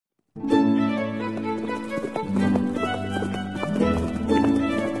You're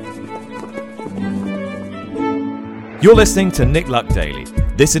listening to Nick Luck Daily.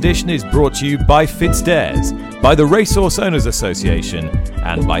 This edition is brought to you by FitzDares, by the Racehorse Owners Association,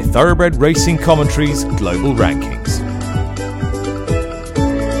 and by Thoroughbred Racing Commentary's Global Rankings.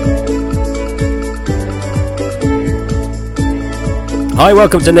 Hi,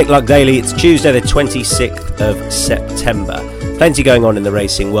 welcome to Nick Luck Daily. It's Tuesday the 26th of September. Plenty going on in the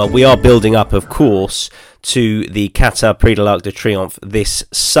racing world. We are building up, of course, to the Qatar Prix de l'Arc de Triomphe this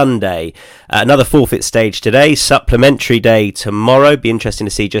Sunday. Another forfeit stage today, supplementary day tomorrow. Be interesting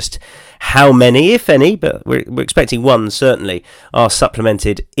to see just how many, if any, but we're expecting one certainly, are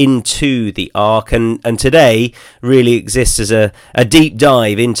supplemented into the Arc. And today really exists as a deep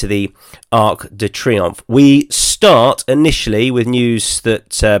dive into the Arc de Triomphe. We start initially with news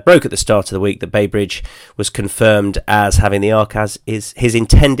that broke at the start of the week that Baybridge was confirmed as having the Arc as is his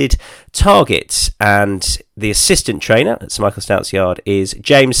intended target. And the assistant trainer at Sir Michael Stoute's yard is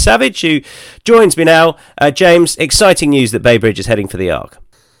James Savage, who joins me now. James, exciting news that Baybridge is heading for the Arc.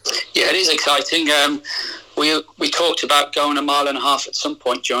 Yeah, it is exciting. We talked about going a mile and a half at some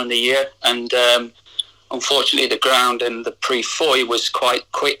point during the year, and unfortunately the ground in the Prix was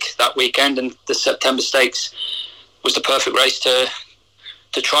quite quick that weekend, and the September Stakes was the perfect race to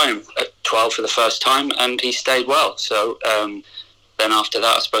Triumph at 12 for the first time, and he stayed well. So then after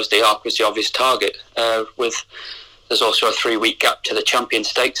that, I suppose the Arc was the obvious target. There's also a 3-week gap to the Champion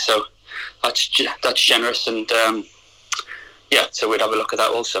Stakes, so that's generous, and so we'd have a look at that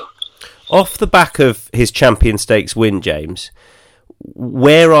also. Off the back of his Champion Stakes win, James,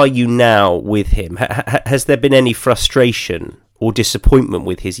 where are you now with him? Has there been any frustration or disappointment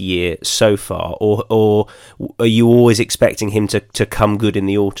with his year so far, or are you always expecting him to come good in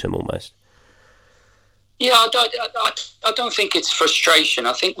the autumn almost? Yeah, I don't think it's frustration.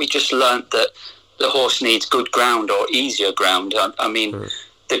 I think we just learnt that the horse needs good ground or easier ground. I mean,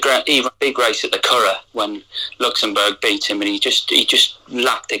 even big race at the Curragh when Luxembourg beat him, and he just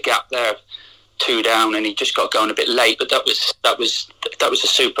lacked a gap there, 2 down, and he just got going a bit late. But that was a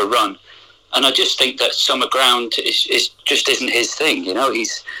super run, and I just think that summer ground is just isn't his thing. You know,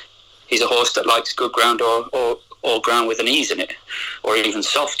 he's a horse that likes good ground or ground with an ease in it, or even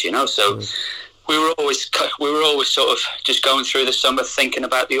soft. You know, so. We were always sort of just going through the summer thinking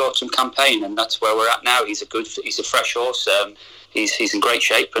about the autumn campaign, and that's where we're at now. He's a fresh horse. He's in great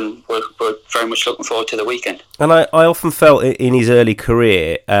shape, and we're very much looking forward to the weekend. And I often felt in his early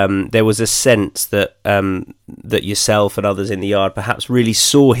career there was a sense that that yourself and others in the yard perhaps really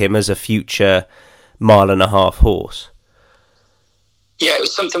saw him as a future mile and a half horse. Yeah, it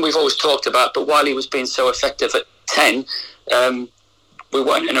was something we've always talked about, but while he was being so effective at 10, we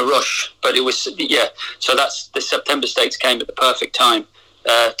weren't in a rush. But it was, so that's the September Stakes came at the perfect time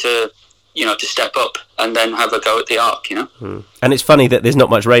to step up and then have a go at the Arc, you know. And it's funny that there's not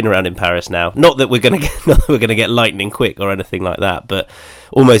much rain around in Paris now. Not that we're going to get lightning quick or anything like that, but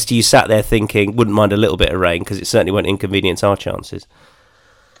almost you sat there thinking, wouldn't mind a little bit of rain because it certainly won't inconvenience our chances.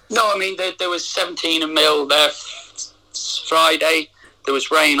 No, I mean there was 17 a mil there Friday. There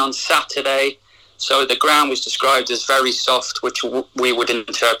was rain on Saturday, so the ground was described as very soft, which we would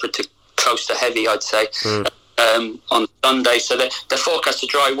interpret to close to heavy, I'd say. On Sunday, so the forecast a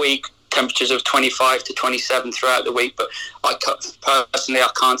dry week. Temperatures of 25 to 27 throughout the week, but personally I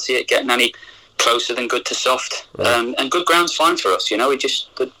can't see it getting any closer than good to soft. And good ground's fine for us, you know. There's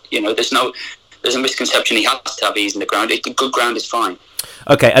a misconception he has to have ease in the ground. Good ground is fine.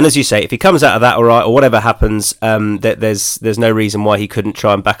 Okay, and as you say, if he comes out of that all right, or whatever happens, there's no reason why he couldn't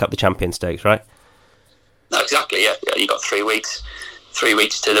try and back up the Champion Stakes, right? No, exactly. Yeah. You got 3 weeks. 3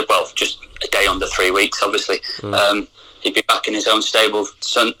 weeks just a day under 3 weeks, obviously. He'd be back in his own stable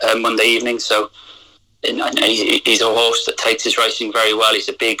Monday evening. So he's a horse that takes his racing very well. He's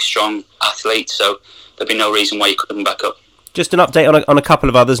a big, strong athlete. So there'd be no reason why he couldn't back up. Just an update on a couple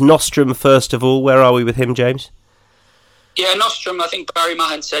of others. Nostrum, first of all. Where are we with him, James? Yeah, Nostrum, I think Barry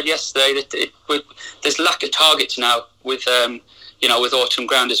Mahan said yesterday that there's lack of targets now with autumn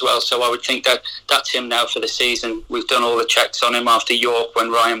ground as well. So I would think that that's him now for the season. We've done all the checks on him after York when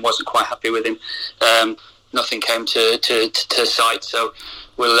Ryan wasn't quite happy with him. Nothing came to sight, so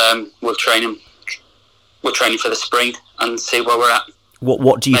we'll train him. We'll train him for the spring and see where we're at.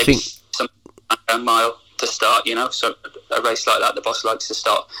 What do you think? A mile to start, you know. So a race like that, the boss likes to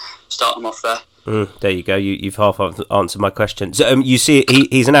start him off there. There you go. You've half answered my question. So you see,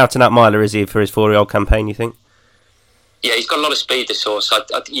 he's an out and out miler, is he, for his 4-year-old campaign? You think? Yeah, he's got a lot of speed. This horse, I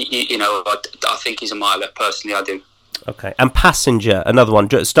think he's a miler. Personally, I do. Okay, and Passenger, another one.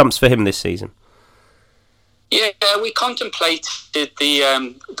 Stumps for him this season. Yeah, we contemplated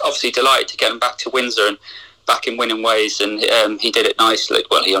obviously delighted to get him back to Windsor and back in winning ways, and he did it nicely.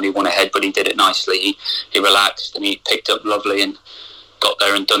 Well, he only won ahead, but he did it nicely. He relaxed and he picked up lovely and got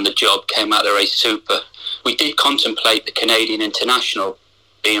there and done the job, came out of the race super. We did contemplate the Canadian International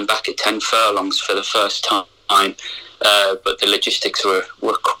being back at 10 furlongs for the first time, but the logistics were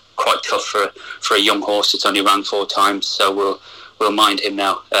quite tough for a young horse that's only ran 4 times, so we'll mind him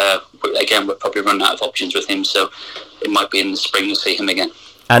now. Again, we're probably running out of options with him, so it might be in the spring we'll see him again.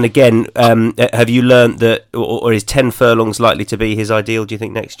 And again, have you learnt that, or is 10 furlongs likely to be his ideal, do you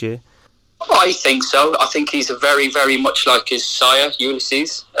think, next year? I think so. I think he's a very, very much like his sire,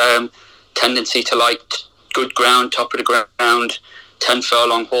 Ulysses. Tendency to like good ground, top of the ground, 10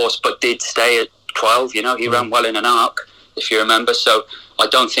 furlong horse, but did stay at 12. You know, he ran well in an arc, if you remember. So I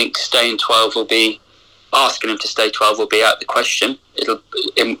don't think staying 12 will be, asking him to stay 12 will be out of the question.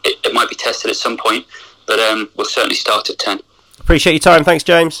 It might be tested at some point, but we'll certainly start at 10. Appreciate your time. Thanks,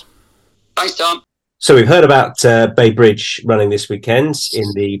 James. Thanks, Tom. So we've heard about Bay Bridge running this weekend in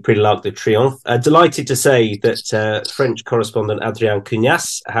the Prix de Triomphe. Delighted to say that French correspondent Adrien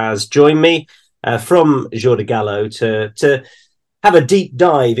Cugnasse has joined me from Jour De Gallop to have a deep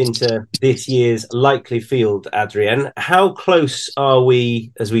dive into this year's likely field, Adrien. How close are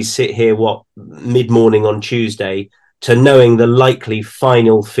we, as we sit here, mid-morning on Tuesday, to knowing the likely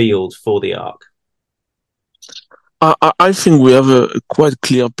final field for the Arc? I think we have a quite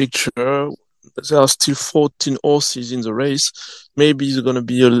clear picture. There are still 14 horses in the race. Maybe there's going to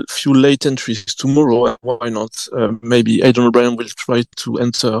be a few late entries tomorrow. Why not? Maybe Adrien Bryan will try to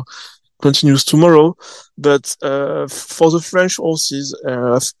enter continues tomorrow. But for the French horses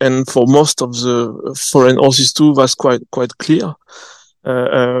and for most of the foreign horses too, that's quite clear.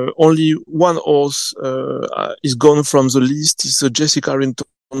 Only one horse is gone from the list. It's Jessica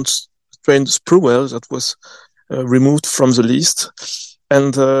Harrington's trained Spruwell that was removed from the list.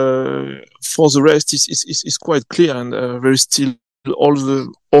 And for the rest, it's quite clear, and there is still all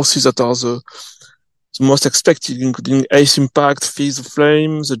the horses that are the most expected, including Ace Impact, Fizz the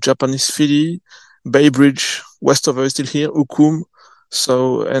Flame, the Japanese filly, Bay Bridge, Westover is still here, Hukum,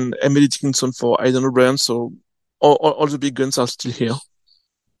 so, and Emily Dickinson for Adrien Bryan. So all the big guns are still here.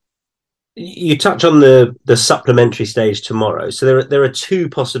 You touch on the supplementary stage tomorrow. So there are 2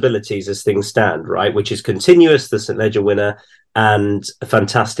 possibilities as things stand, right? Which is Continuous, the St. Leger winner, and a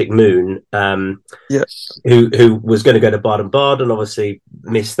Fantastic Moon, who was going to go to Baden-Baden, obviously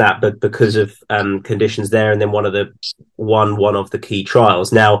missed that, but because of conditions there, and then one of the key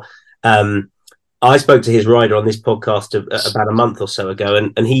trials. Now, I spoke to his rider on this podcast about a month or so ago,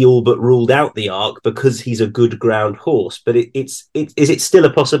 and he all but ruled out the Arc because he's a good ground horse. But is it still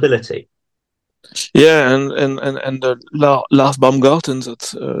a possibility? Yeah, and Lars Baumgarten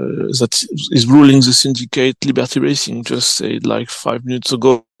that is ruling the syndicate Liberty Racing just said like 5 minutes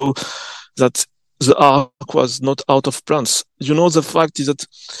ago that the Arc was not out of plans. You know, the fact is that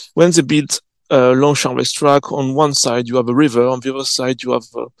when they built Longchamp racetrack, on one side you have a river, on the other side you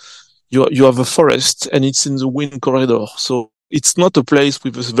have a forest, and it's in the wind corridor. So it's not a place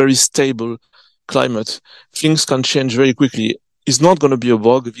with a very stable climate. Things can change very quickly. It's not going to be a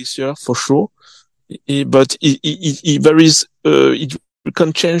bog this year for sure, but it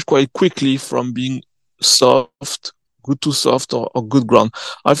can change quite quickly from being soft, good to soft, or good ground.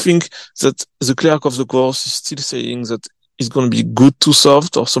 I think that the clerk of the course is still saying that it's going to be good to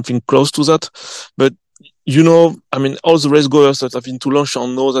soft or something close to that. But you know, I mean, all the race goers that have been to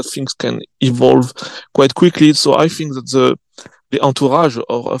Longchamp know that things can evolve quite quickly. So I think that the entourage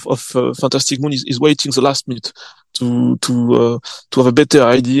of Fantastic Moon is waiting the last minute to have a better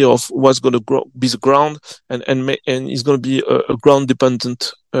idea of what's going to be the ground, and it's going to be a ground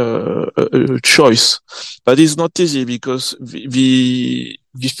dependent choice. But it's not easy because the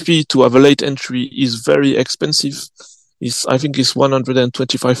fee to have a late entry is very expensive. I think it's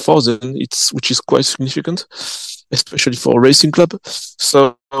 125,000. Which is quite significant, especially for a racing club.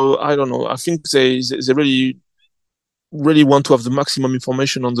 So I don't know. I think they really want to have the maximum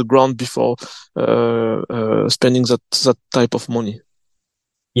information on the ground before spending that type of money.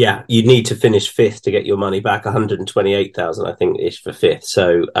 Yeah, you need to finish 5th to get your money back. 128,000, I think, ish for 5th.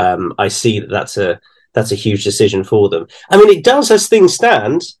 So I see that's a huge decision for them. I mean, it does as things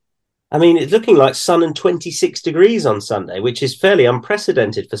stand. I mean, it's looking like sun and 26 degrees on Sunday, which is fairly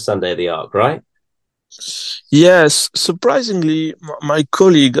unprecedented for Sunday of the Arc, right? Yes, surprisingly, my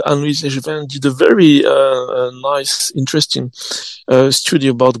colleague Anne-Louise Echevin did a very nice, interesting study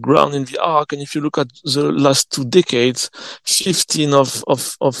about ground in the Arc. And if you look at the last 2 decades, 15 of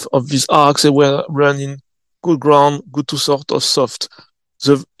these Arcs, they were running good ground, good to soft or soft.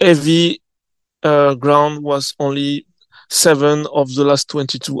 The heavy ground was only 7 of the last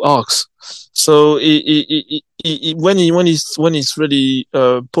 22 arcs. So when it's really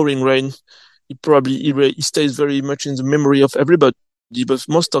pouring rain, he stays very much in the memory of everybody. But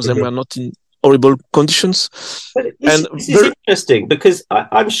most of them were not in horrible conditions. But this is interesting because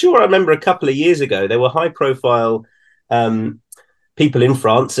I'm sure I remember a couple of years ago there were high-profile people in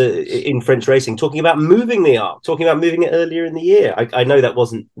France, in French racing, talking about moving the arc, talking about moving it earlier in the year. I know that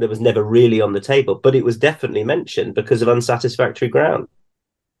was never really on the table, but it was definitely mentioned because of unsatisfactory ground.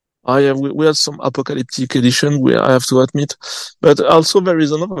 We had some apocalyptic edition, I have to admit. But also there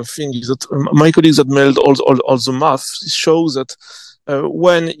is another thing, is that my colleagues that made all the math shows that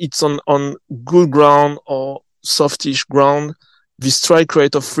when it's on good ground or softish ground, the strike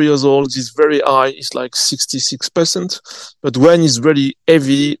rate of 3 years old is very high. It's like 66%. But when it's really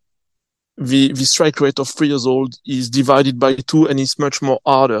heavy, the strike rate of 3 years old is divided by 2 and it's much more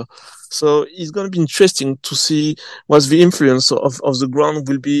harder. So it's going to be interesting to see what the influence of the ground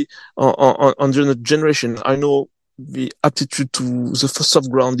will be on the generation. I know the aptitude to the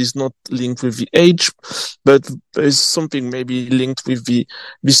soft ground is not linked with the age, but there is something maybe linked with the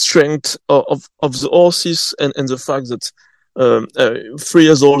strength of the horses and the fact that 3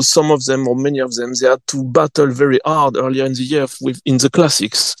 years old, some of them or many of them, they had to battle very hard earlier in the year in the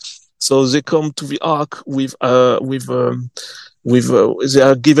classics. So they come to the arc they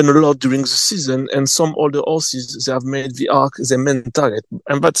are given a lot during the season, and some older horses, they have made the arc their main target,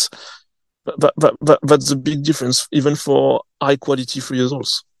 and that's the big difference, even for high quality 3 years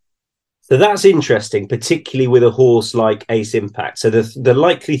olds. So that's interesting, particularly with a horse like Ace Impact. So the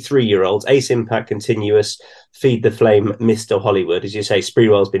likely 3-year-olds, Ace Impact, Continuous, Feed the Flame, Mr. Hollywood, as you say,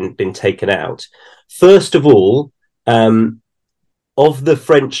 Spreewell's been taken out. First of all, of the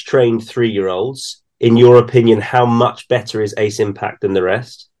French trained 3-year-olds, in your opinion, how much better is Ace Impact than the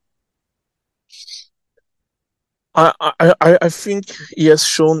rest? I think he has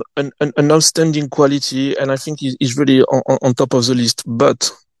shown an outstanding quality, and I think he's really on top of the list. But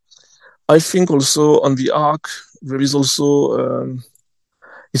I think also on the arc, there is also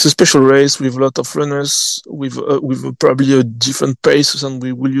it's a special race with a lot of runners, with probably a different pace than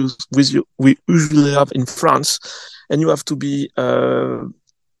we usually have in France, and you have to be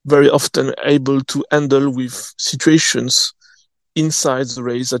very often able to handle with situations inside the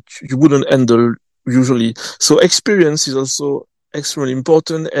race that you wouldn't handle usually. So experience is also extremely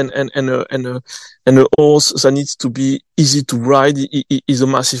important, and a horse that needs to be easy to ride is a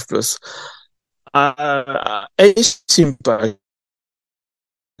massive plus. Ace Impact,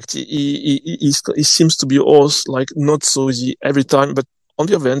 he seems to be a horse like not so easy every time, but on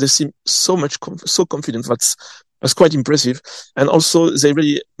the other hand, they seem so confident. That's quite impressive. And also, they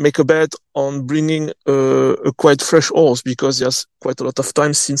really make a bet on bringing a quite fresh horse, because he has quite a lot of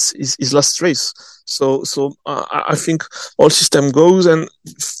time since his last race. So I think all system goes, and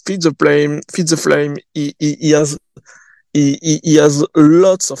Feed the Flame. He has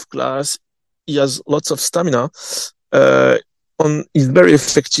lots of class. He has lots of stamina. He's very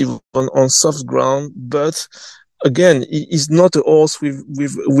effective on soft ground, but again, he's not a horse with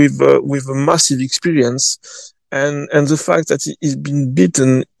a massive experience. And the fact that he's been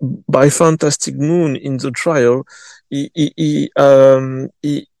beaten by Fantastic Moon in the trial, he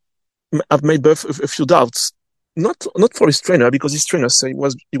have made both a few doubts. Not for his trainer, because his trainer said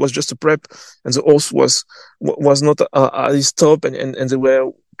he was just a prep, and the horse was not at his top, and they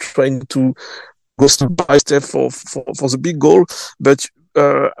were trying to go step by step for the big goal. But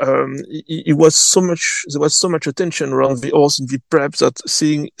there was so much attention around the horse in the prep that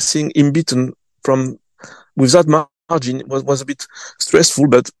seeing him beaten with that margin was a bit stressful.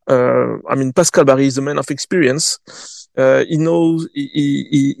 But Pascal Barry is a man of experience. He knows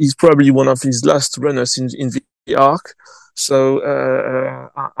he's probably one of his last runners in the arc. So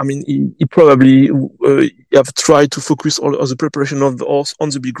he probably have tried to focus all of the preparation of the horse on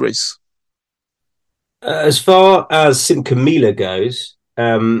the big race. As far as St. Camilla goes,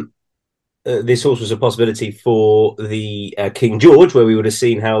 this horse was a possibility for the King George, where we would have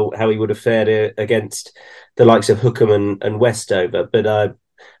seen how he would have fared against the likes of Hukum and Westover. But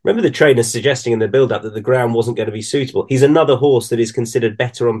remember the trainer suggesting in the build-up that the ground wasn't going to be suitable. He's another horse that is considered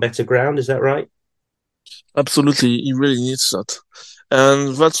better on better ground. Is that right? Absolutely. He really needs that.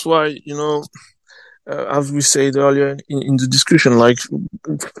 And that's why, as we said earlier in the discussion, like,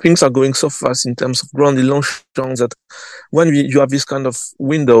 things are going so fast in terms of ground in Longchamp that when you have this kind of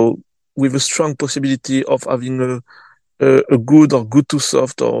window with a strong possibility of having a good or good to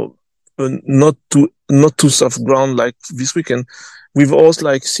soft or not too soft ground like this weekend, with a horse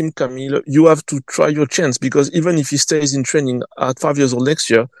like Sim Camille, you have to try your chance, because even if he stays in training at 5 years old next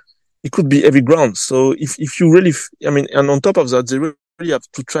year, it could be heavy ground. So if you really, and on top of that, they really have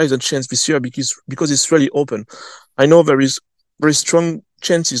to try the chance this year because it's really open. I know there is very strong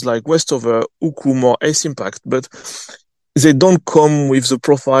chances like Westover, Hukum, or Ace Impact, but they don't come with the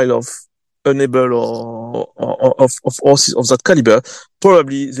profile of Unable or of horses of that caliber.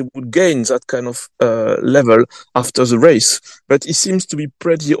 Probably they would gain that kind of level after the race. But it seems to be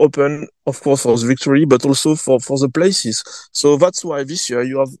pretty open, of course, for the victory, but also for the places. So that's why this year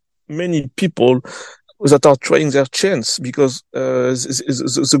you have many people that are trying their chance because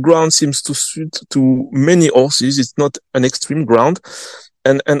the ground seems to suit to many horses. It's not an extreme ground.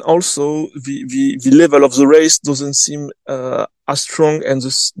 And also the level of the race doesn't seem as strong and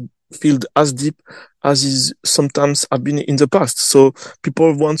the field as deep as is sometimes have been in the past. So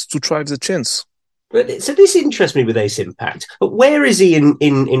people want to try the chance. So this interests me with Ace Impact. But where is he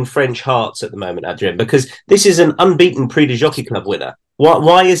in French hearts at the moment, Adrien? Because this is an unbeaten Prix de Jockey Club winner.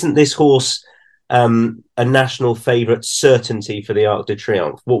 Why isn't this horse a national favourite certainty for the Arc de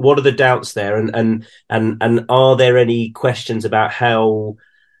Triomphe? What are the doubts there? And are there any questions about how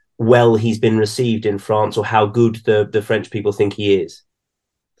well he's been received in France or how good the French people think he is?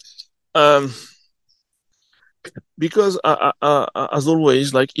 Because as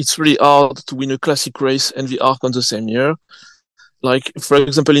always, like it's really hard to win a classic race and the Arc on the same year. Like for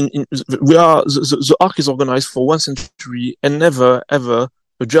example, the Arc is organized for 1 century and never ever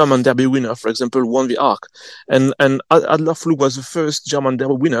a German Derby winner, for example, won the Arc. And Adler Flug was the first German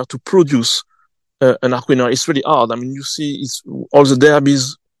Derby winner to produce an Arc winner. It's really hard. I mean, you see, it's all the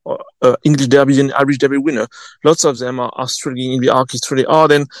derbies. English Derby and Irish Derby winner. Lots of them are struggling in the Arc. It's really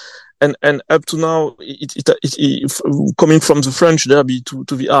hard, and up to now, it coming from the French Derby to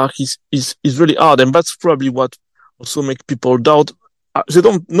the Arc is really hard, and that's probably what also make people doubt.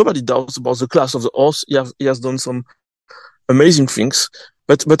 Nobody doubts about the class of the horse. He has done some amazing things,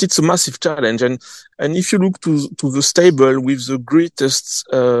 but it's a massive challenge, and if you look to the stable with the greatest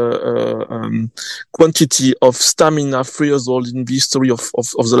quantity of stamina 3 years old in the history of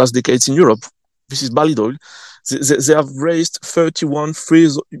the last decades in Europe, this is Ballydoyle. They have raised 31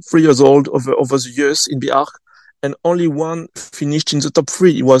 3 years old over the years in the Arc, and only one finished in the top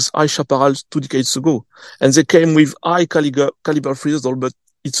 3. It was High Chaparral 2 decades ago, and they came with high caliber 3 years old, but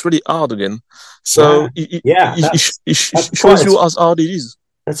it's really hard again. So it shows you how hard it is.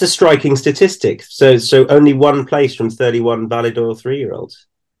 That's a striking statistic. So only one place from 31 Ballydoyle 3-year-olds.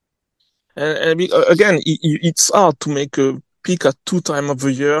 And again, it's hard to make a pick at 2 times of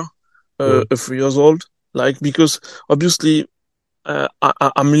the year, a 3 years old, like because obviously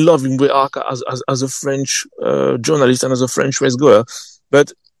I'm in love with the Arc as a French journalist and as a French race goer,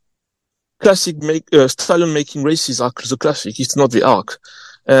 but stallion making races are the classic. It's not the Arc.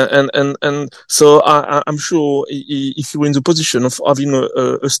 And so I'm sure if you're in the position of having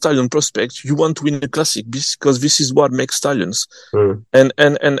a stallion prospect, you want to win a classic because this is what makes stallions. And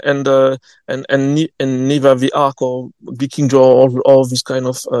neither the Arc or Viking Draw or this kind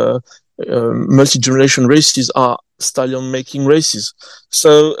of multi-generation races are stallion making races.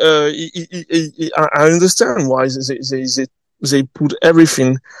 So I understand why they put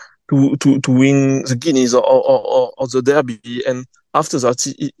everything to win the Guineas or the Derby, and after that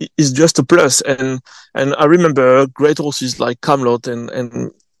it's just a plus. And I remember great horses like Camelot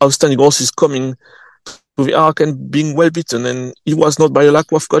and outstanding horses coming to the Arc and being well beaten, and it was not by a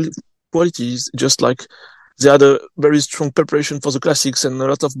lack of quality. It's just like they had a very strong preparation for the classics and a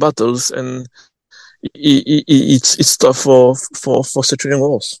lot of battles, and it's tough for such a young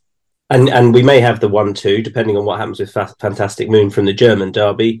horse. And we may have the 1-2, depending on what happens with Fantastic Moon from the German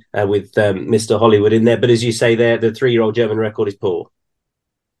Derby, with Mr. Hollywood in there. But as you say there, the 3-year-old German record is poor.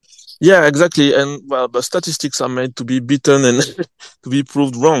 Yeah, exactly. And but statistics are made to be beaten and to be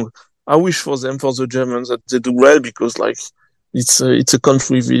proved wrong. I wish for the Germans, that they do well, because like it's a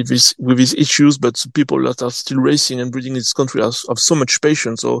country with these issues, but people that are still racing and breeding in this country have so much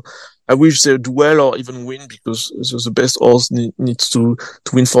patience. So I wish they do well or even win, because the best horse needs to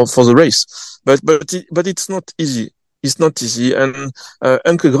win for the race. But it's not easy. It's not easy. And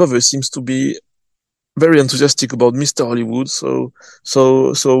Anke Greve seems to be very enthusiastic about Mr. Hollywood. So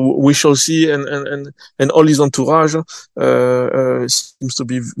we shall see. And all his entourage seems to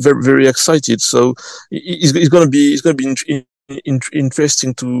be very, very excited. So it's going to be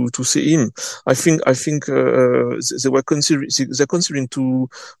interesting to see him. I think they're considering to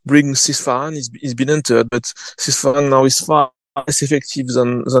bring Sisfahan. He's been entered, but Sisfahan now is far less effective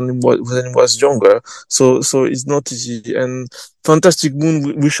when he was younger. So it's not easy. And Fantastic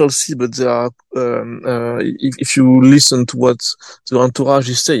Moon, we shall see. But there are, if you listen to what the entourage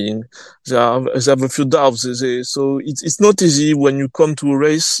is saying, they have a few doubts. So it's not easy when you come to a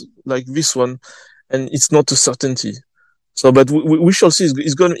race like this one, and it's not a certainty. So, but we shall see.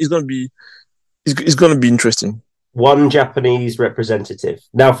 It's gonna be interesting. One Japanese representative.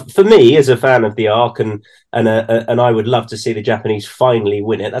 Now, for me, as a fan of the Arc, and I would love to see the Japanese finally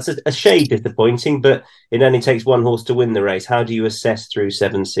win it. That's a shade disappointing, but it only takes one horse to win the race. How do you assess through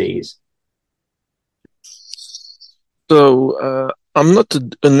Seven Seas? So I'm not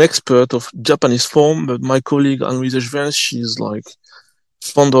an expert of Japanese form, but my colleague Henri Desjardins, she's like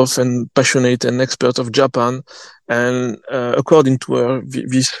fond of and passionate and expert of Japan, and according to her,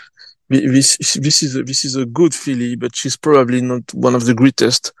 this is a good filly, but she's probably not one of the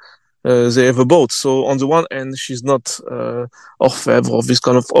greatest they ever bought. So on the one hand, she's not orfèvre of this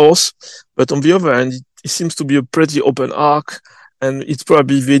kind of horse, but on the other hand, it seems to be a pretty open arc, and it's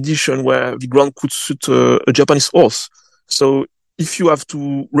probably the edition where the ground could suit a Japanese horse. So if you have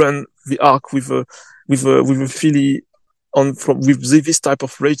to run the arc with a filly with this type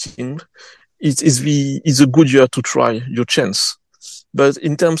of rating, it's a good year to try your chance. But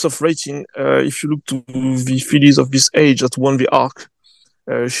in terms of rating, if you look to the fillies of this age that won the Arc,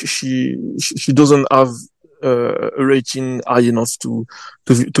 she doesn't have a rating high enough to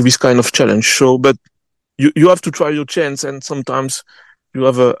this kind of challenge. So, but you have to try your chance, and sometimes you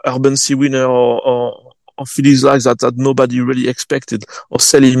have a Urban Sea winner or fillies like that nobody really expected, or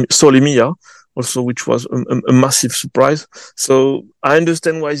Solimia also, which was a massive surprise. So I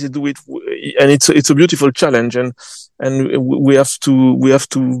understand why they do it, and it's a beautiful challenge, and we have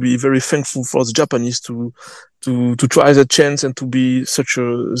to be very thankful for the Japanese to try the chance and to be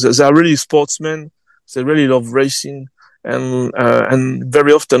they are really sportsmen. They really love racing, and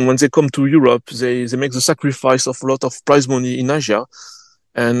very often when they come to Europe, they make the sacrifice of a lot of prize money in Asia,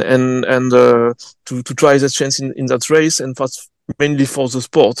 and to try the chance in that race, and that's mainly for the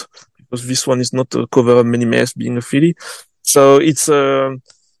sport, because this one is not a cover many mares being a filly. So it's something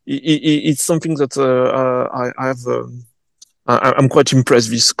that I'm quite impressed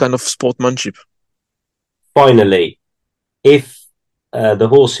with this kind of sportsmanship. Finally, if the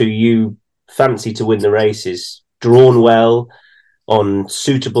horse who you fancy to win the race is drawn well on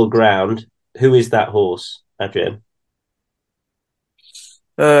suitable ground, who is that horse, Adrien?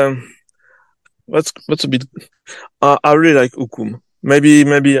 That's a bit. I really like Hukum. Maybe you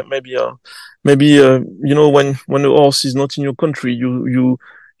know, when a horse is not in your country, you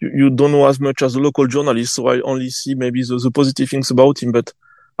don't know as much as a local journalist, so I only see maybe the positive things about him. But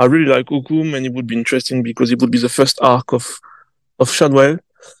I really like Hukum, and it would be interesting because it would be the first arc of Shadwell,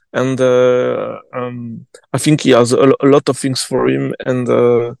 and I think he has a lot of things for him, and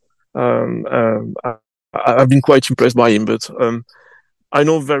I've been quite impressed by him. But I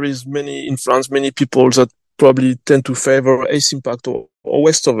know there is many people that probably tend to favor Ace Impact or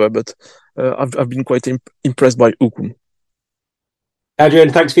Westover, but I've been quite impressed by Hukum.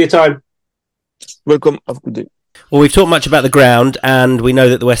 Adrien, thanks for your time. Welcome. Have a good day. Well, we've talked much about the ground, and we know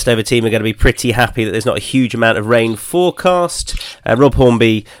that the Westover team are going to be pretty happy that there's not a huge amount of rain forecast. Rob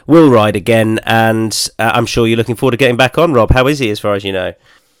Hornby will ride again, and I'm sure you're looking forward to getting back on. Rob, how is he, as far as you know?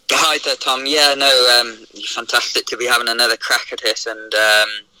 Hi there, Tom. Yeah, no, fantastic to be having another crack at this, and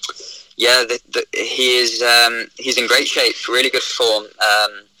he's in great shape, really good form.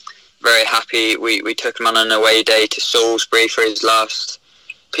 Very happy. We took him on an away day to Salisbury for his last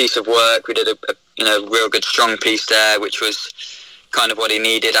piece of work. We did a real good strong piece there, which was kind of what he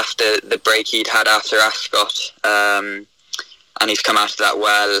needed after the break he'd had after Ascot, and he's come out of that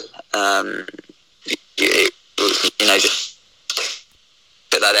well. Just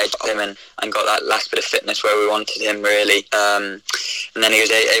put that edge on him and got that last bit of fitness where we wanted him, really. And then he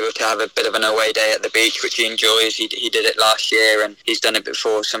was able to have a bit of an away day at the beach, which he enjoys. He did it last year, and he's done it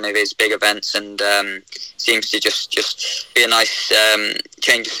before some of his big events, and seems to just be a nice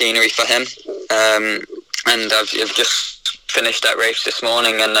change of scenery for him. And I've just finished that race this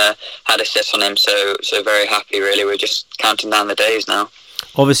morning and had a sit on him, so very happy, really. We're just counting down the days now.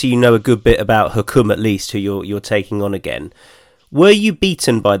 Obviously, you know a good bit about Hukum, at least, who you're taking on again. Were you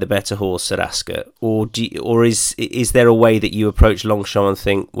beaten by the better horse at Ascot, or is there a way that you approach Longchamp and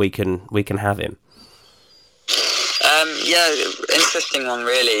think we can have him? Interesting one,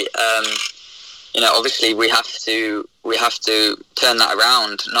 really. Obviously we have to turn that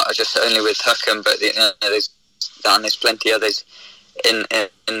around, not just only with Hukum, but there's plenty others in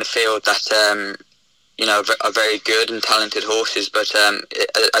the field that are very good and talented horses. But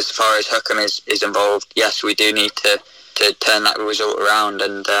as far as Hukum is involved, yes, we do need to turn that result around.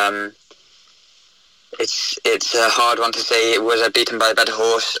 And it's a hard one to say. Was I beaten by a better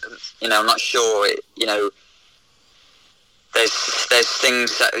horse? I'm not sure. There's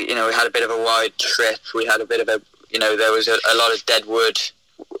things that, we had a bit of a wide trip. We had a bit of there was a lot of dead wood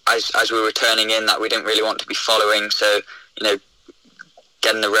as we were turning in that we didn't really want to be following. So,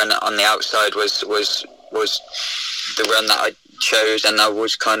 getting the run on the outside was the run that I chose, and I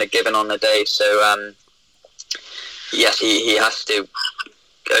was kind of given on the day. So, yes, he has to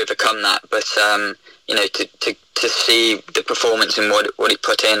overcome that. But, to see the performance and what he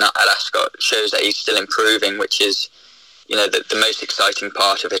put in at Ascot shows that he's still improving, which is, the most exciting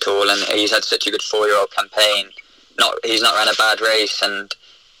part of it all. And he's had such a good 4-year-old campaign. He's not ran a bad race, and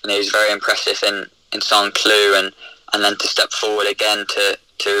he's very impressive in Saint-Cloud, and then to step forward again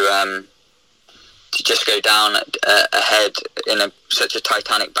to just go down ahead in such a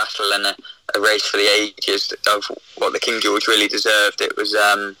titanic battle and a race for the ages of what the King George really deserved. It was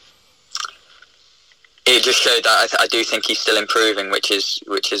it just showed that I do think he's still improving, which is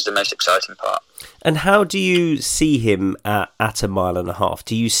the most exciting part. And how do you see him at 1.5 miles?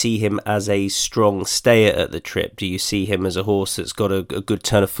 Do you see him as a strong stayer at the trip? Do you see him as a horse that's got a good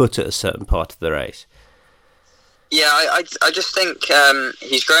turn of foot at a certain part of the race? Yeah, I just think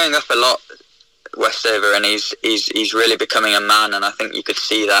he's growing up a lot, Westover, and he's really becoming a man, and I think you could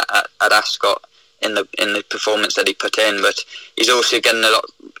see that at Ascot in the performance that he put in. But he's also getting a lot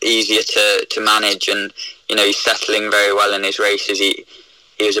easier to manage, and he's settling very well in his races. He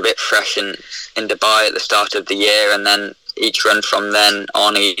was a bit fresh in Dubai at the start of the year, and then each run from then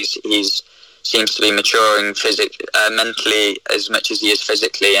on, he's seems to be maturing mentally as much as he is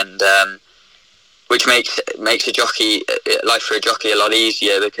physically, and which makes a jockey life for a jockey a lot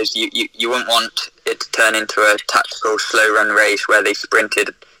easier, because you wouldn't want it to turn into a tactical slow run race where they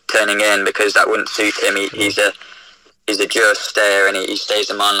sprinted turning in, because that wouldn't suit him. He's a just stayer, and he stays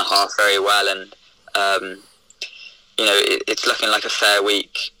 1.5 miles very well, and it's looking like a fair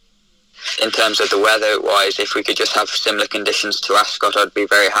week in terms of the weather-wise. If we could just have similar conditions to Ascot, I'd be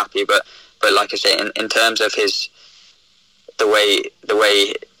very happy. But like I say, in terms of the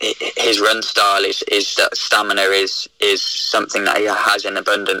way his run style is that stamina is something that he has in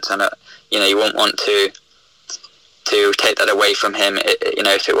abundance, and you won't want to take that away from him.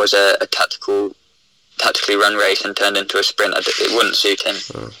 If it was a tactically run race and turned into a sprint, it wouldn't suit him.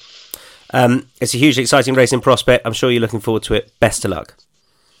 It's a hugely exciting racing prospect. I'm sure you're looking forward to it. Best of luck.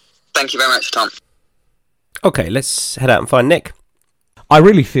 Thank you very much, Tom. Okay, let's head out and find Nick. I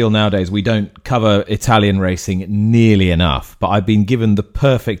really feel nowadays we don't cover Italian racing nearly enough, but I've been given the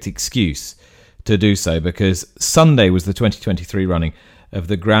perfect excuse to do so, because Sunday was the 2023 running of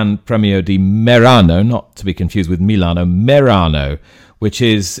the Gran Premio di Merano, not to be confused with Milano, Merano, which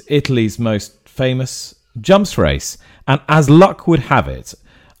is Italy's most famous jumps race. And as luck would have it,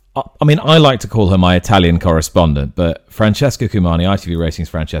 I mean, I like to call her my Italian correspondent, but Francesca Cumani, ITV Racing's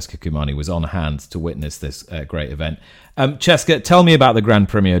Francesca Cumani, was on hand to witness this great event. Cesca, tell me about the Gran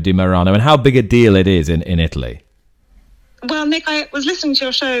Premio di Merano and how big a deal it is in Italy. Well, Nick, I was listening to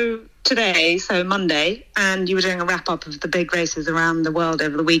your show today, so Monday, and you were doing a wrap-up of the big races around the world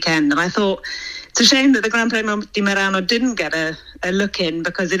over the weekend, and I thought it's a shame that the Gran Premio di Merano didn't get a look in,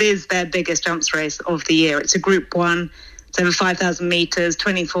 because it is their biggest jumps race of the year. It's a Group 1. It's over 5,000 metres,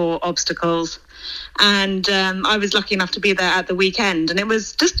 24 obstacles. And I was lucky enough to be there at the weekend. And it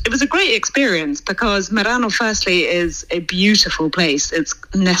was a great experience, because Merano, firstly, is a beautiful place. It's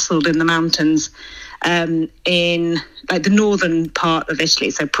nestled in the mountains in like the northern part of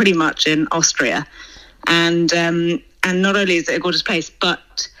Italy, so pretty much in Austria. And not only is it a gorgeous place,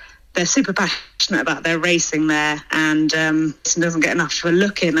 but they're super passionate about their racing there, and it doesn't get enough of a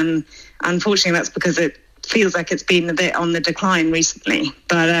look in. And unfortunately, that's because it feels like it's been a bit on the decline recently,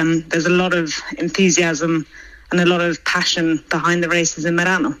 but there's a lot of enthusiasm and a lot of passion behind the races in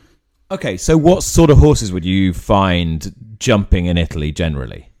Merano. Okay, so what sort of horses would you find jumping in Italy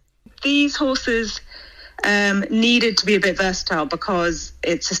generally? These horses needed to be a bit versatile, because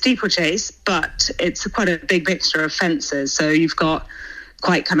it's a steeplechase, but it's quite a big mixture of fences. So you've got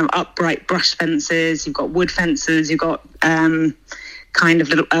quite kind of upright brush fences, you've got wood fences, you've got kind of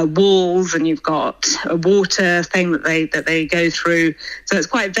little walls, and you've got a water thing that they go through. So it's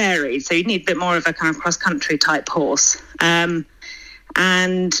quite varied. So you need a bit more of a kind of cross-country type horse. And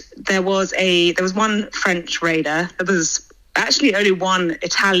there was one French raider. There was actually only one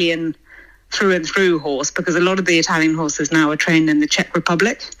Italian through and through horse, because a lot of the Italian horses now are trained in the Czech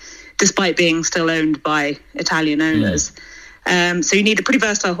Republic, despite being still owned by Italian owners. So you need a pretty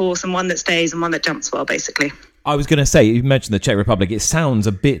versatile horse, and one that stays and one that jumps well, basically. I was going to say, you mentioned the Czech Republic. It sounds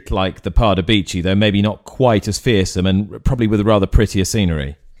a bit like the Pardubice, though maybe not quite as fearsome and probably with a rather prettier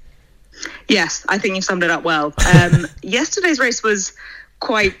scenery. Yes, I think you summed it up well. Yesterday's race was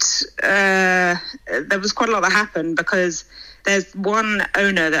quite... there was quite a lot that happened because there's one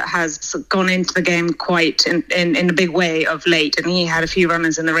owner that has gone into the game quite in a big way of late, and he had a few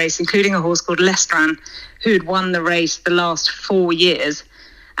runners in the race, including a horse called Lestran, who'd won the race the last 4 years.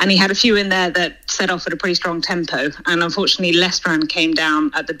 And he had a few in there that set off at a pretty strong tempo. And unfortunately, Lestran came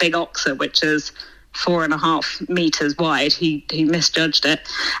down at the Big Oxer, which is 4.5 metres wide. He misjudged it.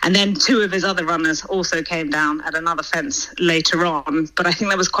 And then 2 of his other runners also came down at another fence later on. But I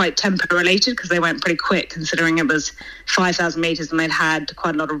think that was quite tempo related because they went pretty quick, considering it was 5,000 metres and they'd had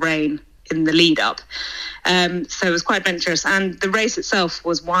quite a lot of rain in the lead up. So it was quite adventurous. And the race itself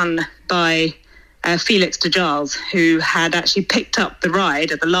was won by Felix de Giles, who had actually picked up the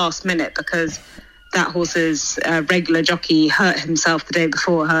ride at the last minute because that horse's regular jockey hurt himself the day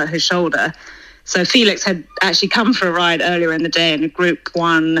before, hurt his shoulder. So Felix had actually come for a ride earlier in the day in a Group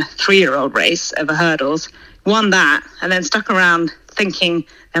 1 3-year-old race over hurdles, won that, and then stuck around thinking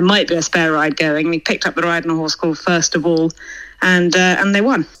there might be a spare ride going. He picked up the ride on a horse called First of All, and they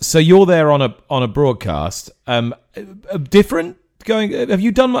won. So you're there on a broadcast. Different. Have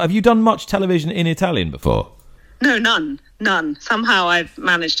you done much television in Italian before? No, none. Somehow I've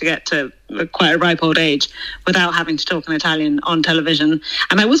managed to get to quite a ripe old age without having to talk in Italian on television.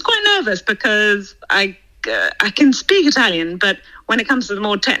 And I was quite nervous because I can speak Italian, but when it comes to the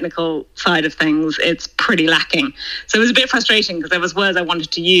more technical side of things, it's pretty lacking. So it was a bit frustrating because there was words I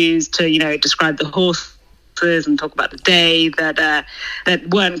wanted to use to, describe the horse and talk about the day that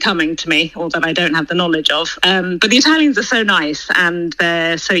weren't coming to me or that I don't have the knowledge of. But the Italians are so nice and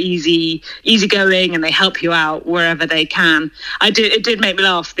they're so easygoing, and they help you out wherever they can. It did make me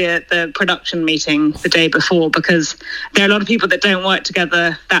laugh, the production meeting the day before, because there are a lot of people that don't work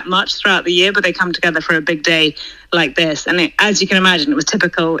together that much throughout the year, but they come together for a big day like this. And as you can imagine, it was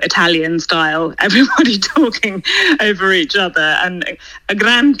typical Italian style, everybody talking over each other, and a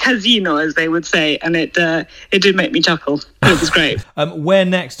gran casino, as they would say. And it did make me chuckle. It was great. Where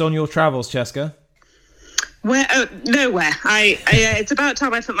next on your travels, Cheska? Nowhere. It's about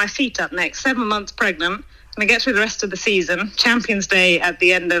time I put my feet up next. 7 months pregnant. And I get through the rest of the season. Champions Day at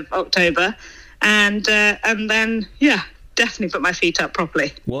the end of October. And then, definitely put my feet up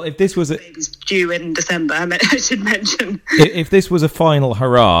properly. Well, if this was baby's due in December, I should mention. If this was a final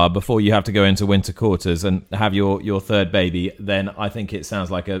hurrah before you have to go into winter quarters and have your third baby, then I think it sounds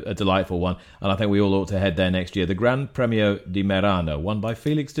like a delightful one, and I think we all ought to head there next year. The Gran Premio di Merano, won by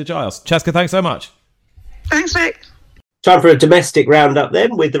Felix de Giles. Cheska, thanks so much. Thanks, Rick. Time for a domestic roundup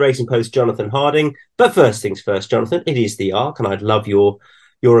then with the Racing Post Jonathan Harding. But first things first, Jonathan, it is the Arc, and I'd love your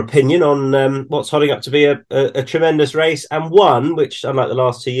opinion on what's holding up to be a tremendous race, and one which, unlike the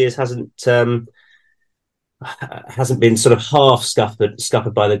last 2 years, hasn't been sort of half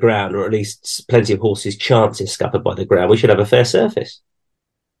scuppered by the ground, or at least plenty of horses' chances scuppered by the ground. We should have a fair surface.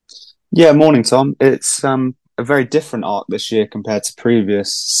 Yeah, morning, Tom. It's a very different Arc this year compared to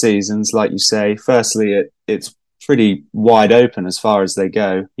previous seasons, like you say. Firstly, it's pretty wide open as far as they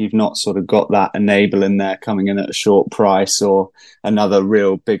go. You've not sort of got that Enable in there coming in at a short price or another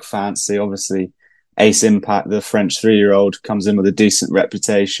real big fancy. Obviously, Ace Impact, the French 3-year-old, comes in with a decent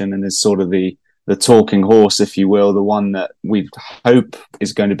reputation and is sort of the talking horse, if you will, the one that we hope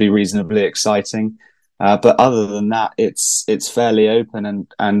is going to be reasonably exciting. But other than that, it's fairly open,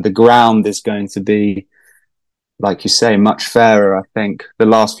 and the ground is going to be, like you say, much fairer. I think the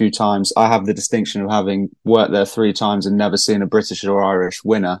last few times, I have the distinction of having worked there 3 times and never seen a British or Irish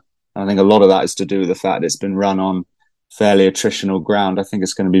winner. And I think a lot of that is to do with the fact it's been run on fairly attritional ground. I think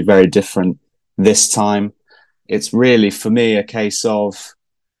it's going to be very different this time. It's really, for me, a case of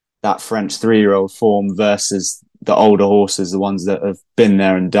that French 3-year-old form versus the older horses, the ones that have been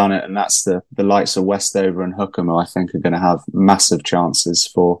there and done it. And that's the likes of Westover and Hukum, who I think are going to have massive chances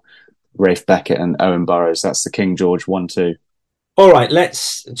for Rafe Beckett and Owen Burrows. That's the King George 1-2. All right,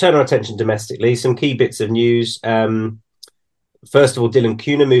 let's turn our attention domestically. Some key bits of news. First of all, Dylan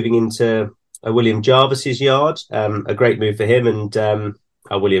Cugnasse moving into William Jarvis's yard. A great move for him, and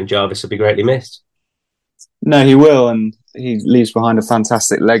William Jarvis will be greatly missed. No, he will, and he leaves behind a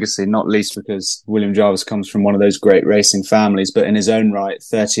fantastic legacy, not least because William Jarvis comes from one of those great racing families, but in his own right,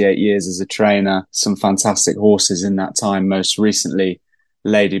 38 years as a trainer, some fantastic horses in that time, most recently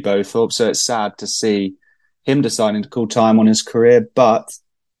Lady Bowthorpe. So it's sad to see him deciding to call time on his career, but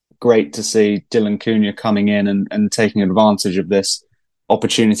great to see Dylan Cugnasse coming in and taking advantage of this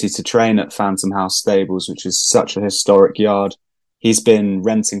opportunity to train at Phantom House Stables, which is such a historic yard he's been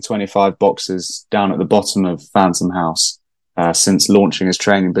renting 25 boxes down at the bottom of Phantom House since launching his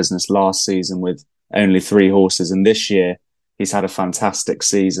training business last season with only 3 horses. And this year, he's had a fantastic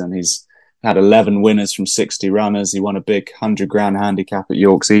season. He's had 11 winners from 60 runners. He won a big 100 grand handicap at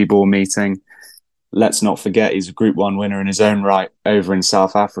York's Ebor meeting. Let's not forget he's a Group 1 winner in his own right over in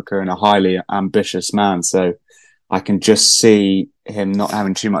South Africa and a highly ambitious man. So I can just see him not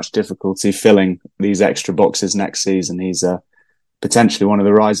having too much difficulty filling these extra boxes next season. He's potentially one of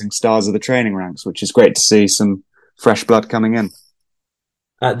the rising stars of the training ranks, which is great to see some fresh blood coming in.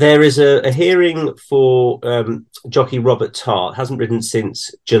 There is a hearing for jockey Robert Tart. Hasn't ridden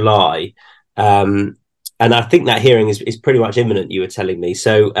since July. And I think that hearing is pretty much imminent, you were telling me.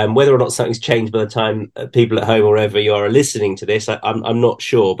 So whether or not something's changed by the time people at home or wherever you are listening to this, I'm not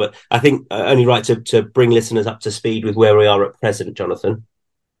sure. But I think only right to bring listeners up to speed with where we are at present, Jonathan.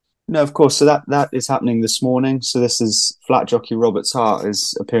 No, of course. So that is happening this morning. So this is flat jockey Robert Hart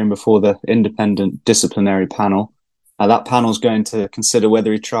is appearing before the independent disciplinary panel. That panel is going to consider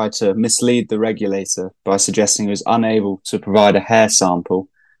whether he tried to mislead the regulator by suggesting he was unable to provide a hair sample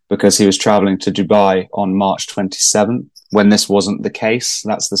because he was travelling to Dubai on March 27th, when this wasn't the case.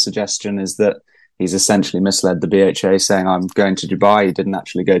 That's the suggestion, is that he's essentially misled the BHA saying, I'm going to Dubai. He didn't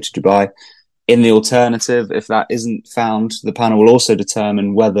actually go to Dubai. In the alternative, if that isn't found, the panel will also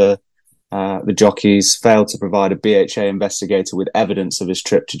determine whether the jockeys failed to provide a BHA investigator with evidence of his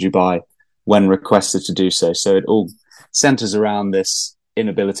trip to Dubai when requested to do so. So it all centres around this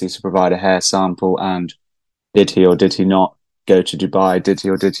inability to provide a hair sample and did he or did he not go to Dubai? Did he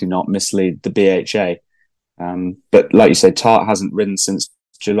or did he not mislead the BHA? But like you said, Tart hasn't ridden since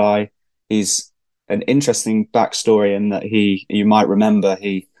July. He's an interesting backstory in that you might remember,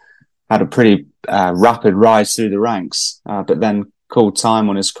 he had a pretty rapid rise through the ranks, but then called time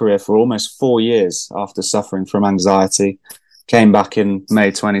on his career for almost 4 years after suffering from anxiety. Came back in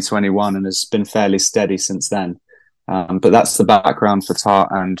May 2021 and has been fairly steady since then. But that's the background for Tart,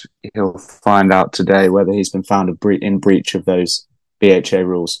 and he'll find out today whether he's been found in breach of those BHA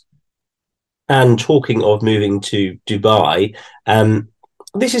rules. And talking of moving to Dubai,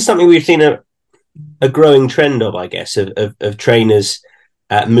 this is something we've seen a growing trend of, I guess, of trainers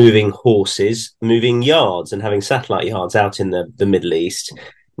moving horses, moving yards and having satellite yards out in the Middle East.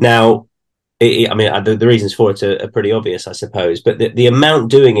 Now, the reasons for it are pretty obvious, I suppose, but the amount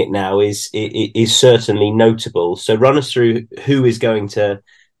doing it now is certainly notable. So run us through who is going to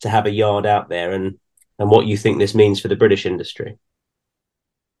have a yard out there and what you think this means for the British industry.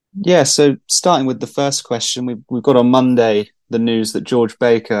 Yeah, so starting with the first question, we've got on Monday the news that George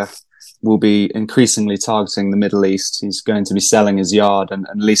Baker will be increasingly targeting the Middle East. He's going to be selling his yard and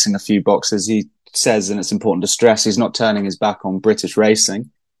leasing a few boxes. He says, and it's important to stress, he's not turning his back on British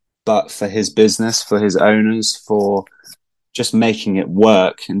racing, but for his business, for his owners, for just making it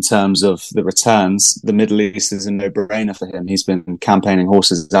work in terms of the returns, the Middle East is a no-brainer for him. He's been campaigning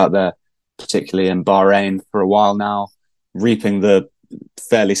horses out there, particularly in Bahrain, for a while now, reaping the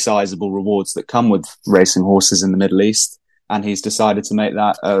fairly sizable rewards that come with racing horses in the Middle East. And he's decided to make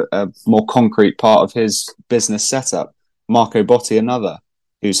that a more concrete part of his business setup. Marco Botti, another,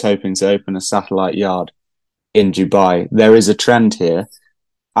 who's hoping to open a satellite yard in Dubai. There is a trend here.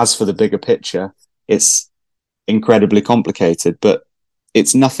 As for the bigger picture, it's incredibly complicated, but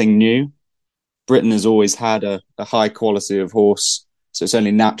it's nothing new. Britain has always had a high quality of horse, so it's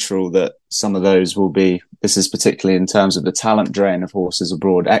only natural that some of those will be, this is particularly in terms of the talent drain of horses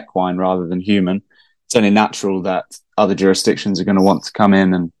abroad, equine rather than human. It's only natural that other jurisdictions are going to want to come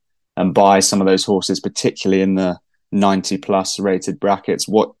in and buy some of those horses, particularly in the 90 plus rated brackets.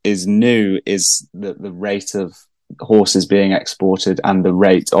 What is new is the rate of horses being exported and the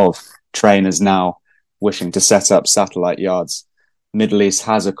rate of trainers now wishing to set up satellite yards. Middle East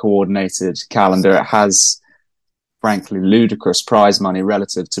has a coordinated calendar. It has, frankly, ludicrous prize money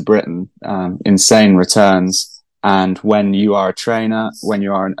relative to Britain, insane returns. And when you are a trainer, when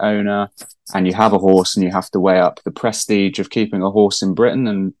you are an owner and you have a horse and you have to weigh up the prestige of keeping a horse in Britain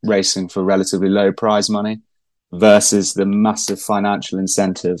and racing for relatively low prize money versus the massive financial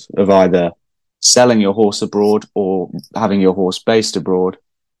incentive of either selling your horse abroad or having your horse based abroad,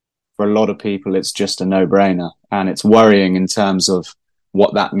 for a lot of people, it's just a no-brainer. And it's worrying in terms of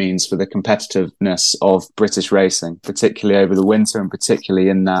what that means for the competitiveness of British racing, particularly over the winter and particularly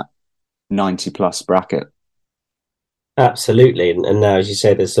in that 90-plus bracket. Absolutely. And now, as you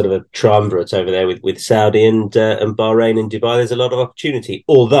say, there's sort of a triumvirate over there with Saudi and Bahrain and Dubai. There's a lot of opportunity,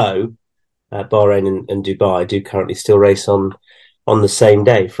 although Bahrain and Dubai do currently still race on the same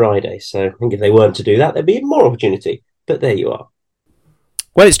day, Friday. So I think if they weren't to do that, there'd be more opportunity. But there you are.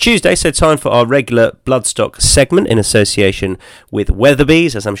 Well, it's Tuesday, so time for our regular bloodstock segment in association with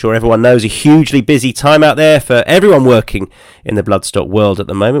Weatherbys. As I'm sure everyone knows, a hugely busy time out there for everyone working in the bloodstock world at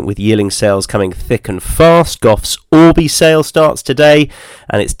the moment, with yearling sales coming thick and fast. Goff's Orby sale starts today,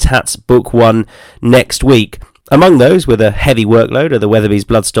 and it's Tat's Book 1 next week. Among those, with a heavy workload, are the Weatherbys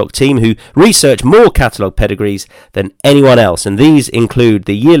bloodstock team, who research more catalogue pedigrees than anyone else. And these include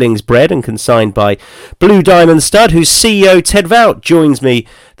the yearlings bred and consigned by Blue Diamond Stud, whose CEO, Ted Voute, joins me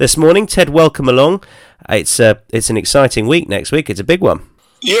this morning. Ted, welcome along. It's an exciting week next week. It's a big one.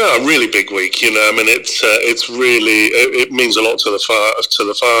 Yeah, a really big week. I mean, it's really, it means a lot to the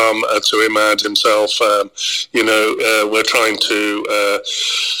farm, to Imad himself. We're trying to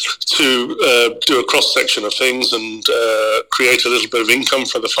do a cross section of things and create a little bit of income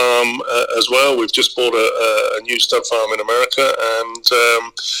for the farm as well. We've just bought a new stud farm in America,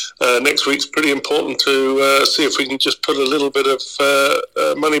 and next week's pretty important to see if we can just put a little bit of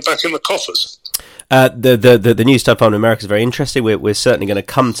money back in the coffers. The new stud farm in America is very interesting. We're certainly going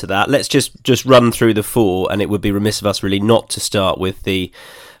to come to that. Let's just run through the four, and it would be remiss of us really not to start with the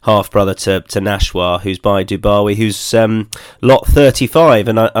half-brother to Nashwa, who's by Dubawi, who's lot 35,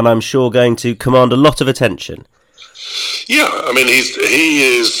 and I'm sure going to command a lot of attention. Yeah, I mean, he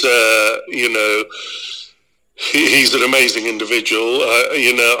is, He's an amazing individual.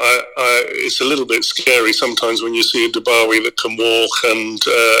 It's a little bit scary sometimes when you see a Dubawi that can walk and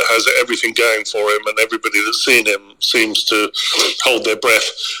has everything going for him, and everybody that's seen him seems to hold their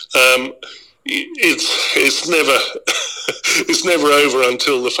breath. It's never it's never over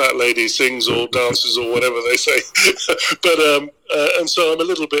until the fat lady sings or dances or whatever they say. But and so I'm a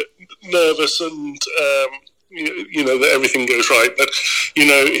little bit nervous and. That everything goes right, but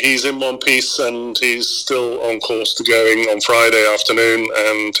he's in one piece and he's still on course to going on Friday afternoon,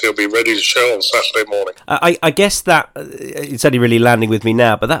 and he'll be ready to show on Saturday morning. I guess that it's only really landing with me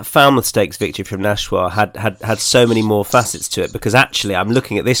now, but that Falmouth Stakes victory from Nashwa had so many more facets to it, because actually I'm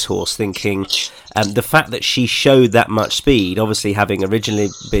looking at this horse thinking the fact that she showed that much speed, obviously having originally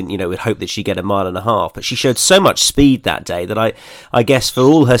been, we'd hoped that she'd get a mile and a half, but she showed so much speed that day that I guess for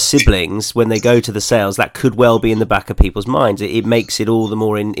all her siblings, when they go to the sales, that could well be in the back of people's minds. It makes it all the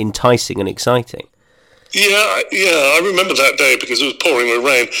more enticing and exciting. Yeah, I remember that day because it was pouring with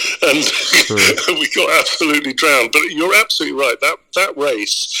rain and we got absolutely drowned. But you're absolutely right, that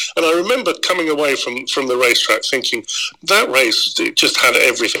race, and I remember coming away from the racetrack thinking that race, it just had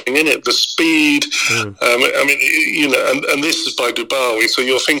everything in it, the speed, and this is by Dubawi, so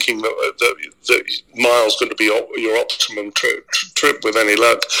you're thinking that mile's going to be your optimum trip with any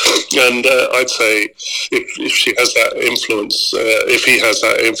luck. And I'd say if she has that influence, if he has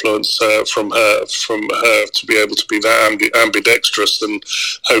that influence from her to be able to be that ambidextrous, then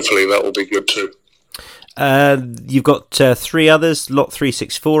hopefully that will be good too. You've got three others. Lot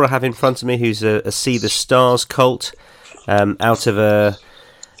 364 I have in front of me, who's a See the Stars colt, out of the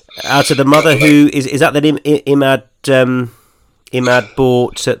mother, who is that Imad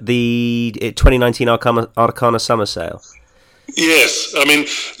bought at the 2019 Arcana Summer Sale. Yes, I mean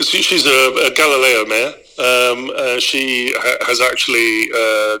she's a Galileo mare. She has actually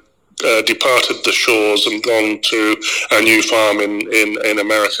departed the shores and gone to a new farm in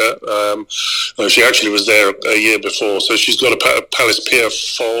America. She actually was there a year before, so she's got a Palace Pier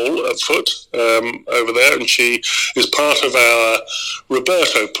foal at foot over there, and she is part of our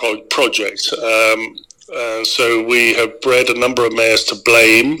Roberto project. So we have bred a number of mares to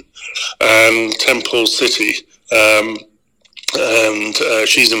Blame and Temple City, and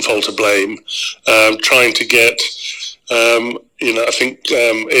she's in foal to Blame, trying to get I think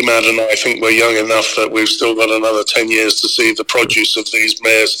Imad and I think we're young enough that we've still got another 10 years to see the produce of these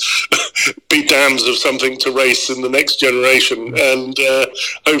mares be dams of something to race in the next generation, and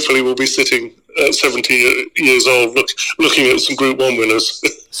hopefully we'll be sitting at 70 years old looking at some Group 1 winners.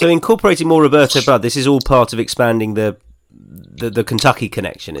 So incorporating more Roberto blood, this is all part of expanding the Kentucky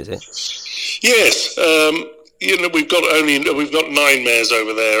connection, is it? Yes. We've got 9 mares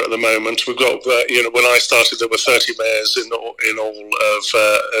over there at the moment. We've got, when I started, there were 30 mares in all of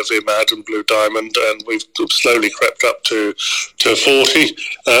Imad and Blue Diamond, and we've slowly crept up to 40.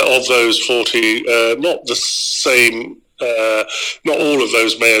 Of those 40, not the same. Not all of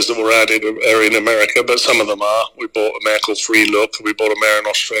those mares that were added are in America, but some of them are. We bought a mare called Free Look. We bought a mare in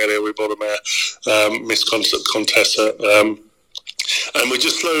Australia. We bought a mare, Miss Contessa. And we're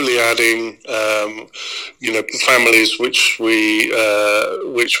just slowly adding, families which we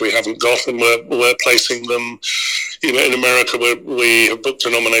haven't got, and we're placing them. In America, we have booked a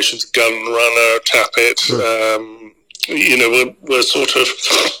nomination to Gun Runner, Tap It. We're sort of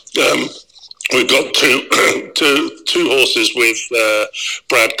we've got two horses with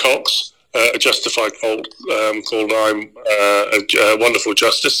Brad Cox, a justified colt called Wonderful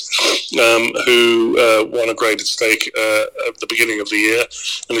Justice, who won a graded stake at the beginning of the year,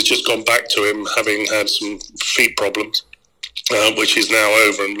 and has just gone back to him having had some feet problems. Which is now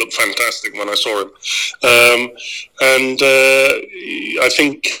over and looked fantastic when I saw him. I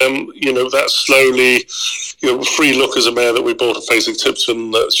think, that's slowly, Free Look as a mare that we bought at Facing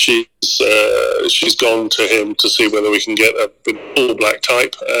Tipton, that she's gone to him to see whether we can get a all black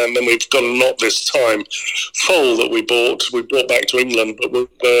type. And then we've got a Not This Time foal that we brought back to England, but we're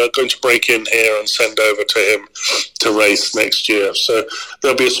going to break in here and send over to him to race next year. So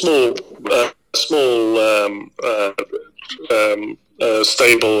there'll be a small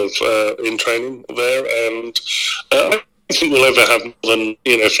stable in training there, and I think we'll ever have more than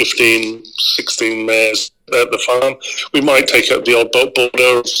 15, 16 mares at the farm. We might take up the odd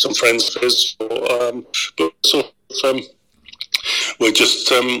border of some friends of his, but sort of we're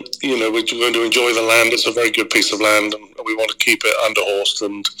just we're going to enjoy the land. It's a very good piece of land, and we want to keep it underhorsed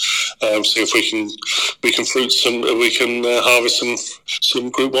and see if we can harvest some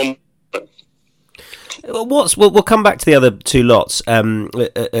Group 1. We'll come back to the other two lots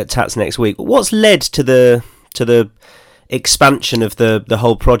at Tats next week. What's led to the expansion of the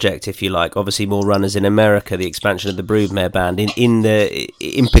whole project, if you like? Obviously, more runners in America, the expansion of the Broodmare band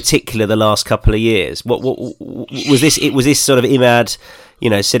in particular the last couple of years. What was this? Was this sort of Imad,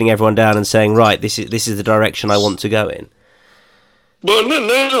 sitting everyone down and saying, right, this is the direction I want to go in? Well,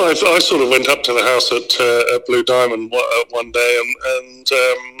 no. I sort of went up to the house at Blue Diamond one day, and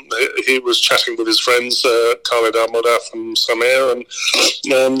he was chatting with his friends, Khalid Al-Modaf and Samir, and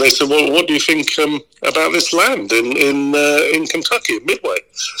they said, "Well, what do you think about this land in Kentucky, Midway?"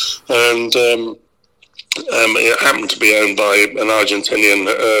 And it happened to be owned by an Argentinian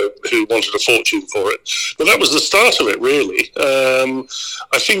who wanted a fortune for it. But that was the start of it, really.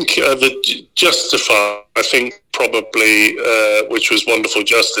 I think the Justify, probably, which was Wonderful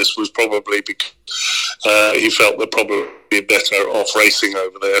Justice, was probably because he felt that probably be better off racing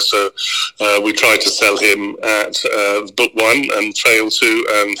over there. So we tried to sell him at Book 1 and failed to,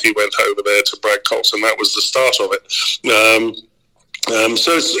 and he went over there to Brad Cox, and that was the start of it.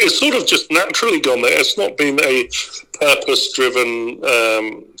 So it's sort of just naturally gone there. It's not been a purpose-driven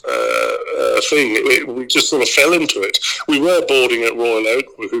thing. We just sort of fell into it. We were boarding at Royal Oak,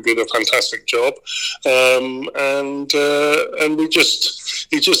 who did a fantastic job, and we just.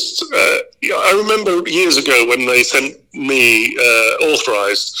 I remember years ago when they sent me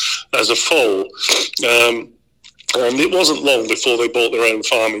authorised as a foal. And it wasn't long before they bought their own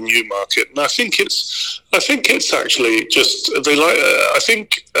farm in Newmarket, and I think it's actually just I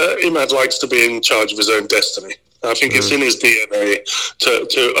think Imad likes to be in charge of his own destiny. I think it's in his DNA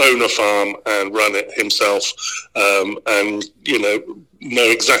to own a farm and run it himself, and know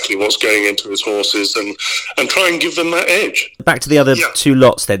exactly what's going into his horses and try and give them that edge. Back to the other two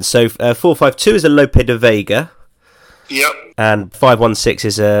lots then. So 452 is a Lope de Vega. Yep. And 516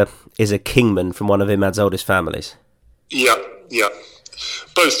 is a Kingman from one of Imad's oldest families. Yeah.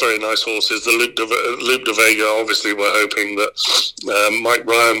 Both very nice horses. The Luke de Vega, obviously, we're hoping that Mike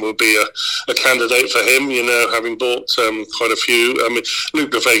Ryan will be a candidate for him, having bought quite a few. I mean,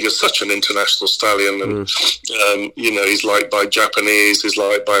 Luke de Vega is such an international stallion, and, he's liked by Japanese, he's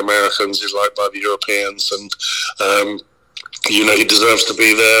liked by Americans, he's liked by the Europeans, and he deserves to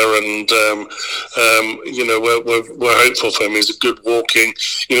be there, and we're hopeful for him. He's a good walking.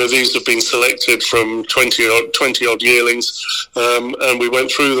 These have been selected from 20 odd yearlings, and we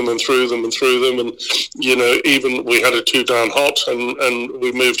went through them, and even we had a 2 down hot, and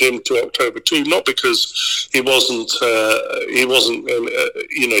we moved him to October 2, not because he wasn't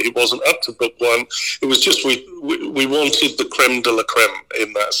up to Book 1. It was just we wanted the creme de la creme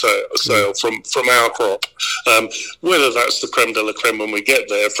in that sale from our crop. Whether that's the creme de la creme when we get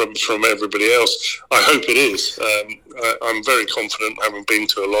there from everybody else, I hope it is. I'm very confident, having been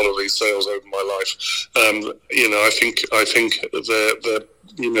to a lot of these sales over my life. I think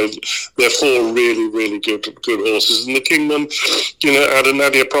they're 4 really, really good horses. And the Kingman, out of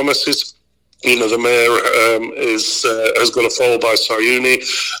Nadia Promises, the mare has got a foal by Sayuni.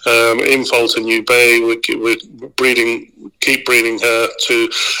 In Foal to New Bay, we're keep breeding her to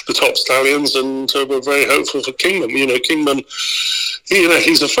the top stallions, and we're very hopeful for Kingman. Kingman,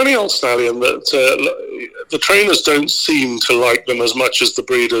 he's a funny old stallion that the trainers don't seem to like them as much as the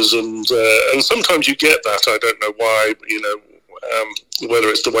breeders, and sometimes you get that. I don't know why. whether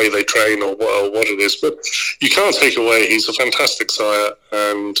it's the way they train or what it is. But you can't take away he's a fantastic sire,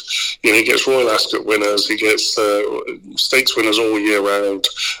 and he gets Royal Ascot winners, he gets stakes winners all year round,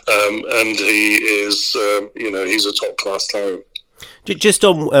 and he is he's a top class talent. Just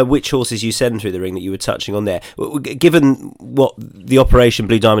on which horses you send through the ring that you were touching on there, given what the Operation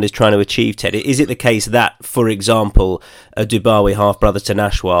Blue Diamond is trying to achieve, Ted, is it the case that, for example, a Dubawi half-brother to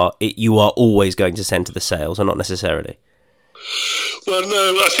Nashwa, you are always going to send to the sales, or not necessarily? Well,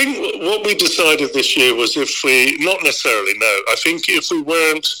 no, I think what we decided this year was I think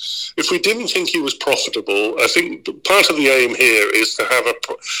if we didn't think he was profitable, I think part of the aim here is to have a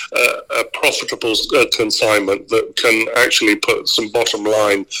profitable consignment that can actually put some bottom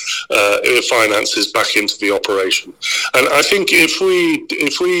line finances back into the operation. And I think if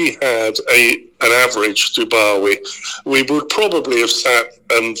we had an average Dubawi, we would probably have sat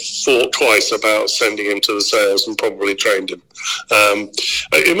and thought twice about sending him to the sales and probably trained him.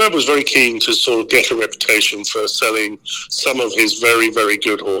 Imad was very keen to sort of get a reputation for selling some of his very, very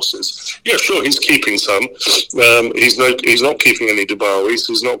good horses. Yeah, sure, he's keeping some. He's not keeping any Dubawis.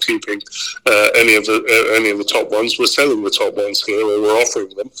 He's not keeping any of the top ones. We're selling the top ones here, or we're offering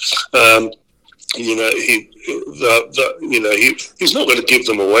them. He's not going to give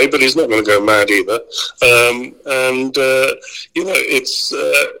them away, but he's not going to go mad either. It's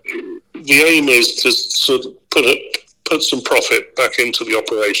the aim is to sort of put some profit back into the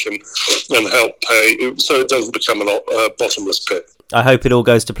operation and help pay, so it doesn't become a bottomless pit. I hope it all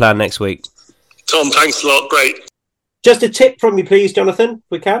goes to plan next week. Tom, thanks a lot. Great. Just a tip from you, please, Jonathan, if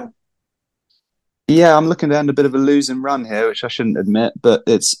we can. Yeah, I'm looking to end a bit of a losing run here, which I shouldn't admit, but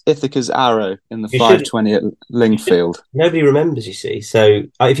it's Ithaca's Arrow in the 5:20 at Lingfield. Nobody remembers, you see. So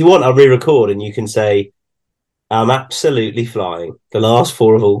if you want, I'll re-record and you can say, I'm absolutely flying. The last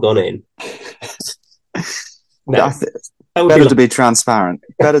four have all gone in. Better to be transparent.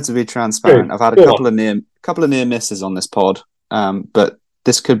 Better to be transparent. I've had a couple of near misses on this pod, but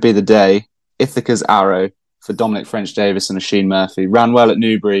this could be the day. Ithaca's Arrow for Dominic French-Davis and Oisin Murphy. Ran well at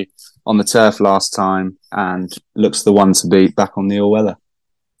Newbury on the turf last time and looks the one to beat back on the all-weather.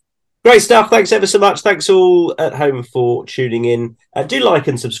 Great stuff. Thanks ever so much. Thanks all at home for tuning in. Do like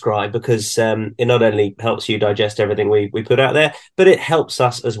and subscribe, because it not only helps you digest everything we put out there, but it helps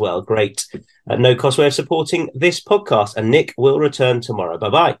us as well. Great no-cost way of supporting this podcast. And Nick will return tomorrow.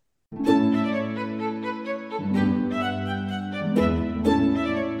 Bye-bye.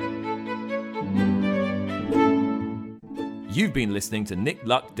 You've been listening to Nick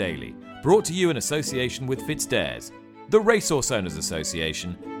Luck Daily, brought to you in association with FitzDares, the Racehorse Owners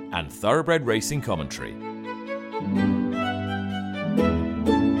Association, and Thoroughbred Racing Commentary.